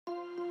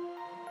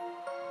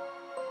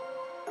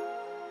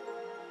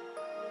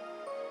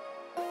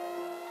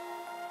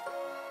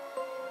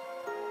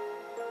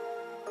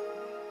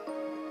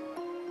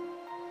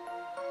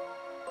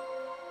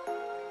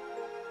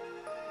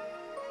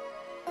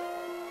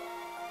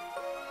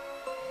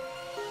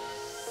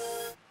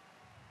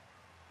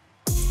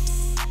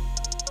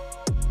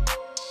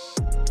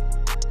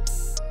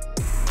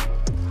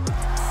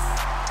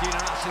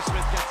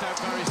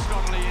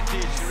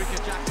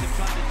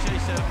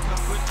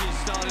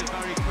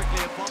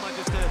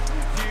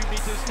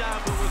meters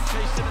down, but we've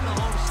chased him in the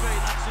home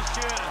straight, that's for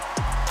sure.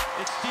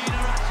 It's Dina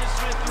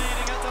Ratcher-Smith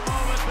leading at the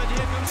moment, but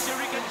here comes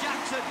Sherika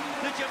Jackson.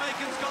 The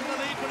Jamaican's got the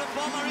lead, but a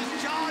bomber is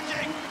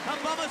charging. A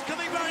bomber's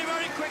coming very,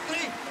 very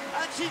quickly,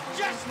 and she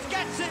just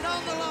gets it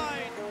on the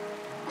line.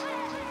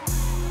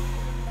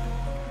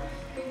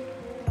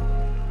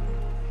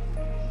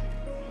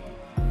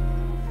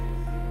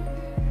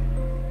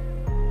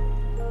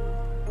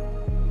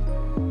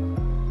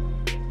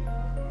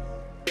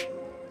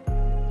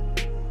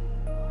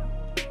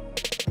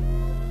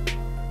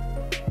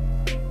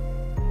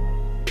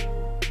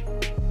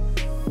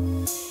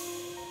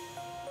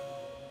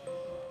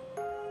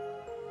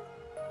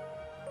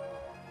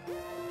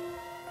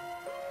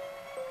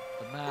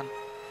 The man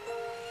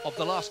of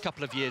the last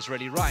couple of years,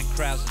 really, Ryan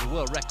Krause, the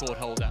world record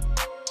holder.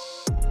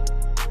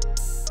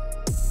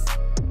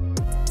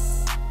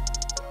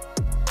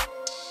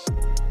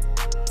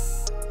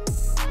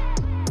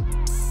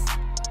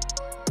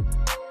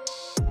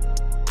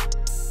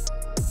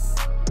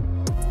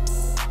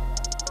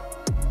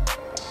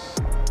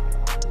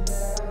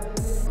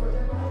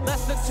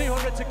 Less than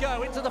 200 to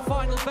go into the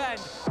final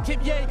bend. Kim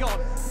Yegon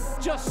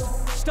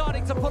just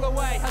starting to pull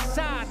away.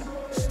 Hassan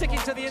sticking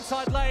to the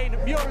inside lane.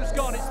 Muir's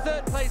gone. It's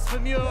third place for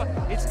Muir.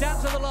 It's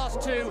down to the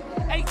last two.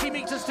 80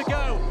 metres to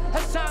go.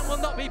 Hassan will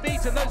not be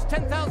beaten. Those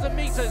 10,000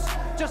 metres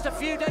just a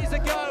few days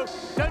ago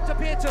don't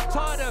appear to have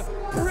tired her.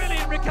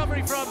 Brilliant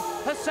recovery from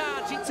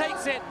Hassan. She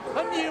takes it.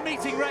 A new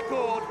meeting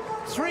record.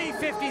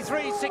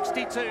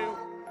 3:53.62.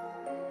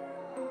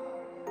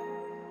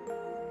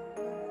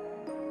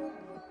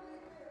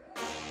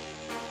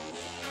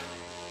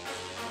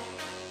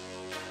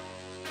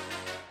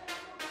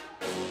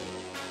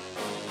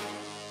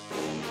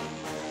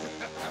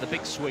 The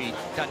big Swede,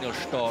 Daniel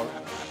Storr.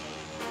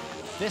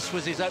 This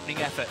was his opening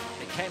effort.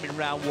 It came in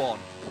round one.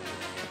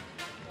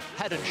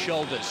 Head and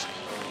shoulders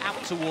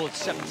out towards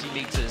 70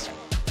 metres,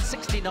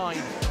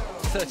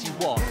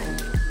 69.31.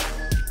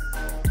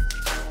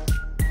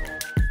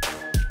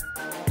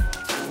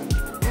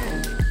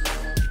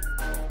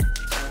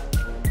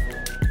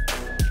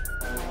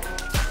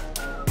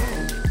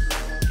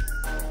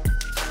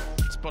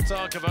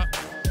 Spotakova,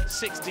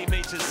 60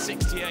 metres,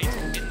 68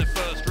 in the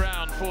first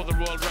round for the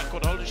world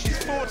record holder. She's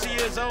 40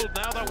 years old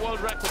now. That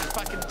world record was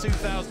back in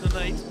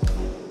 2008.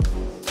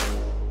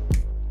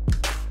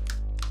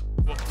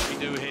 What can she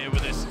do here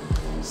with this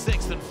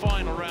sixth and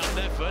final round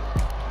effort?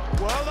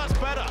 Well, that's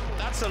better.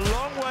 That's a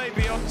long way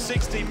beyond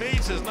 60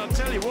 metres. And I'll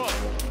tell you what,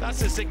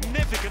 that's a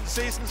significant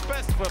season's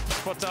best for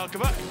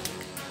Spotakova.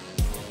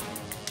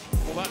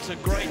 Well, that's a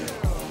great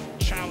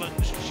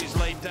challenge she's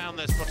laid down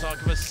there,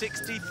 Spotakova,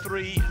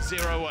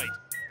 63.08.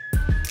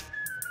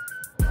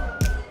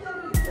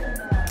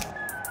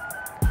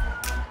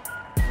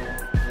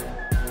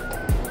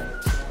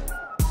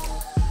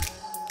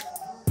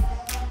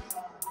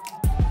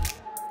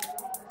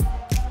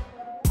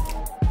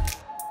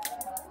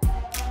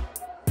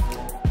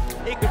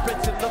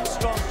 Ingebrigtsen looks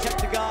strong,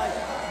 Cheptegei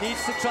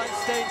needs to try and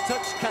stay in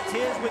touch.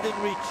 Katir's within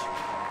reach.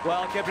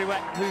 Well,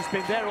 Gebriwet, who's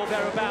been there or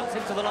thereabouts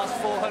into the last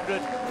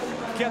 400.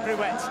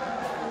 Gebriwet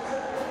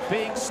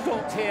being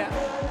stalked here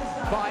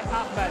by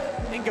Ahmed.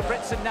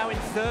 Ingebrigtsen now in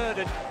third,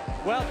 and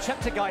well,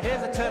 Cheptegei,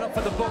 here's a turn up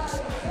for the books,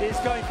 is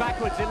going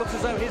backwards. It looks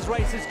as though his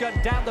race is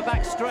going down the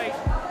back straight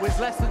with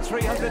less than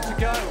 300 to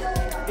go.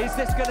 Is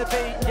this going to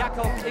be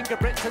Jakob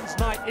Ingebrigtsen's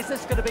night? Is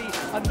this going to be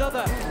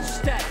another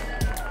step,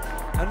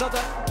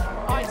 another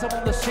item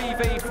on the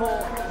CV for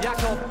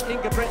Jakob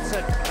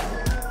Ingebrigtsen?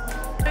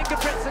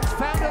 Ingebrigtsen's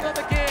found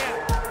another gear.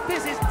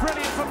 This is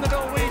brilliant from the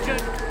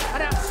Norwegian.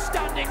 An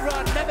outstanding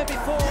run, never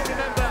before,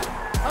 remember,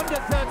 under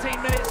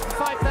 13 minutes,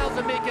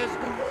 5,000 metres.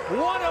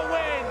 What a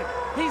win!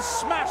 He's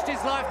smashed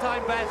his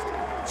lifetime best.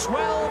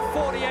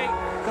 12:48,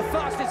 the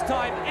fastest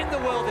time in the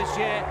world this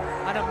year,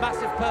 and a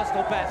massive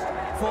personal best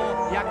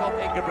for Jakob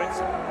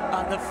Ingebrigtsen.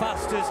 And the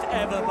fastest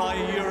ever by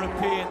a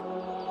European.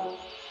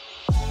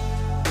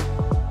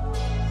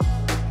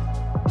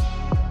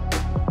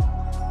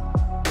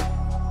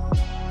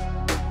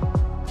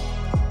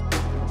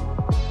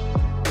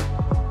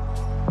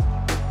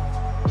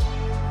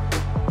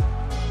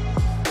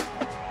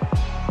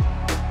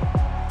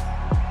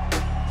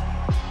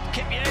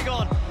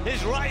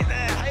 Is right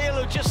there.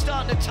 Halo just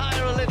starting to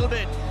tire a little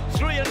bit.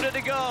 300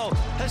 to go.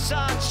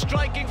 Hassan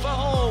striking for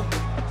home.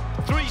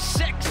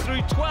 3.6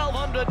 through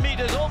 1,200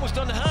 metres, almost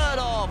unheard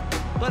of.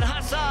 But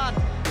Hassan,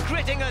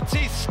 gritting her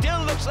teeth,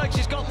 still looks like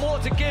she's got more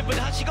to give, but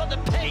has she got the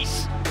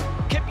pace?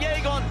 Kip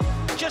Yegon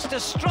just a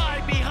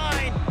stride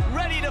behind,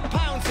 ready to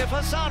pounce if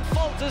Hassan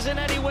falters in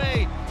any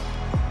way.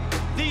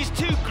 These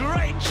two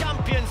great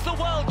champions, the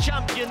world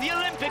champion, the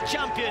Olympic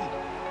champion,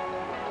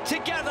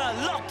 together,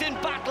 locked in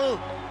battle,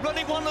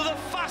 running one of the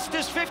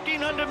fastest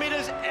 1,500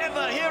 metres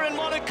ever here in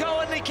Monaco,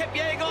 and Kip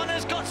Yegon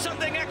has got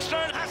something extra,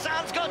 and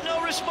Hassan's got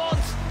no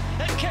response.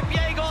 And Kip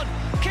Yegon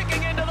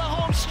kicking into the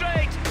home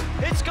straight.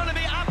 It's going to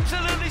be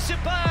absolutely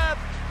superb.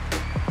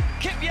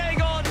 Kip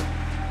Yegon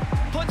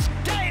puts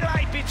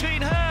daylight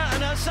between her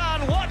and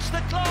Hassan. Watch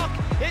the clock.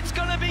 It's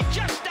going to be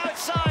just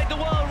outside the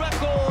world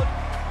record.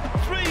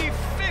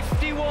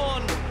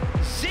 3:51.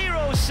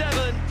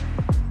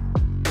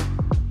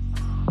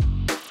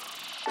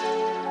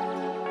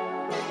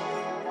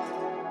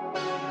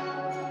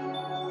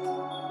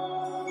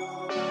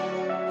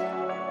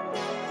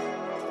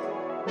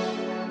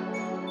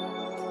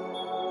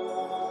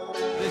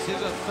 This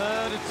is a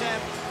third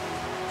attempt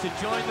to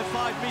join the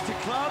 5-meter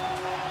club.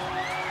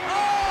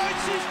 Oh, and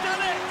she's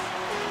done it!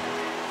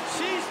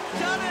 She's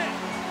done it!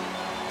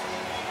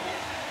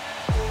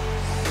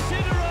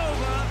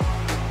 Sidorova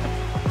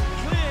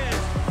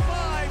clears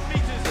 5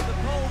 meters of the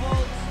pole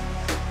vault.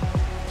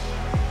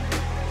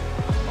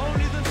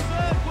 Only the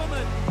third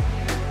woman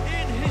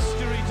in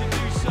history to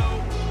do so.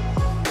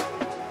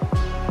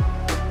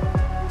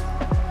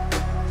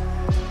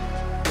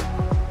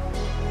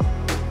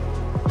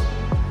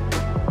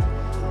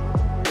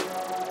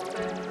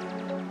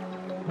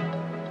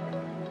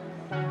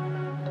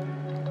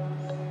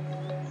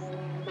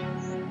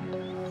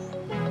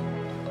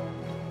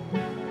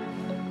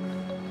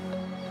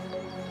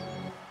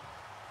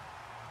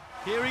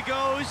 Here he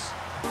goes.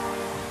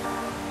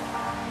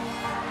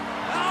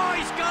 Oh,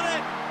 he's got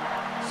it!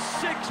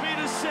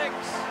 6'6".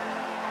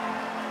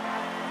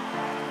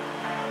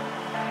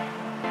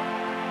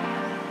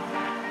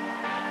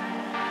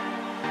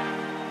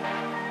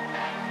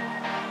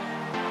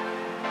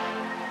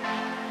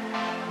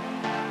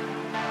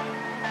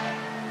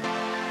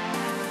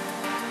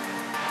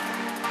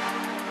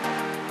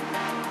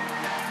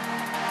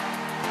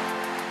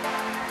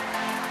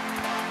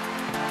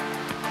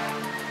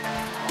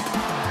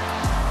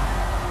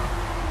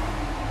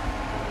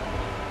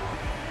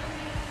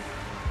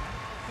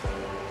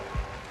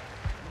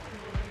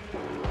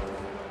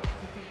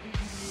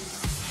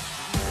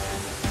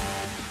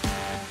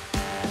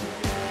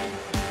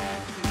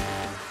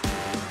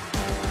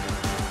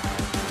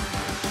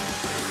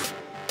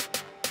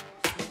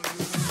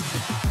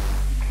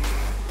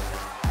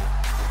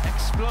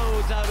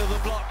 Explodes out of the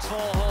blocks for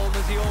Holm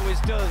as he always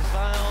does.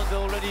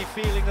 Wanda already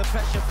feeling the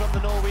pressure from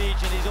the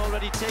Norwegian. He's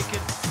already taken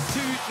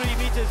 2-3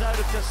 meters out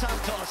of De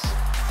Santos.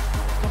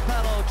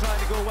 Capello trying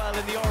to go well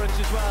in the orange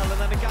as well, and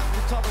then a gap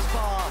to Thomas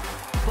Barr.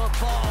 But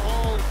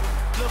Holm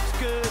looks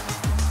good.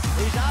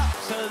 He's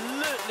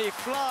absolutely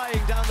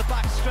flying down the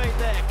back straight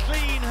there.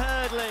 Clean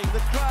hurdling.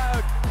 The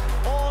crowd,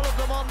 all of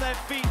them on their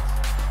feet.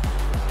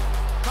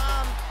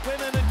 Man,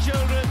 women and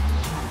children,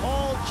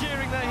 all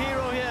cheering their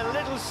hero here.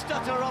 Little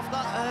stutter off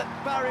that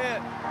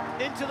barrier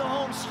into the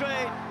home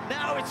straight.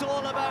 Now it's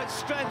all about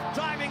strength,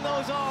 driving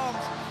those arms.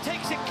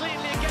 Takes it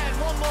cleanly again.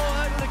 One more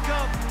hurdle to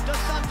come. De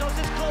Santos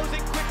is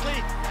closing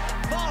quickly.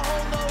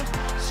 Varholm knows,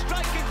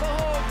 striking for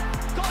home,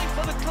 going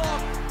for the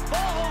clock.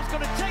 Varholm's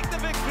going to take the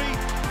victory.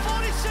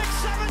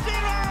 46-70.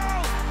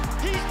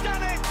 He's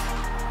done it.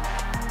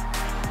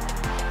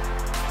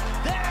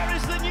 There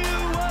is the new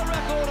world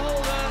record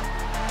holder.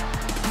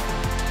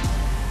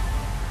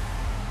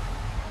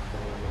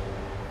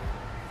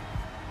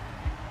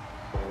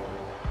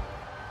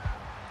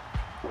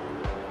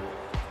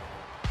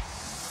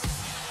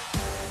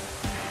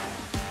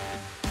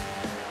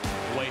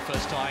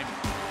 First time,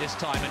 this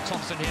time, and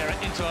Thompson here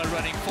into her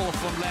running, fourth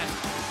from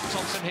left.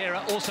 Thompson here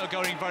also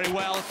going very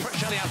well.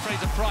 Shelley-Ann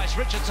Fraser-Price,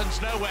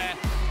 Richardson's nowhere.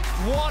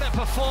 What a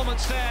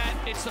performance there.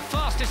 It's the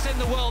fastest in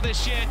the world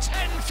this year.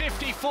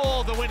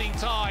 10:54 the winning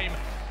time.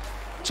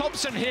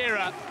 Thompson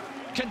Hera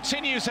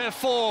continues her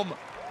form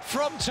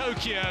from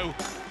Tokyo.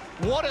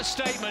 What a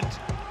statement.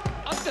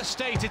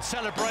 Understated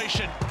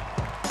celebration.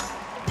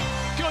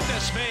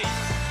 Goodness me.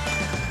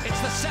 It's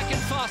the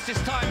second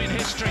fastest time in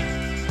history.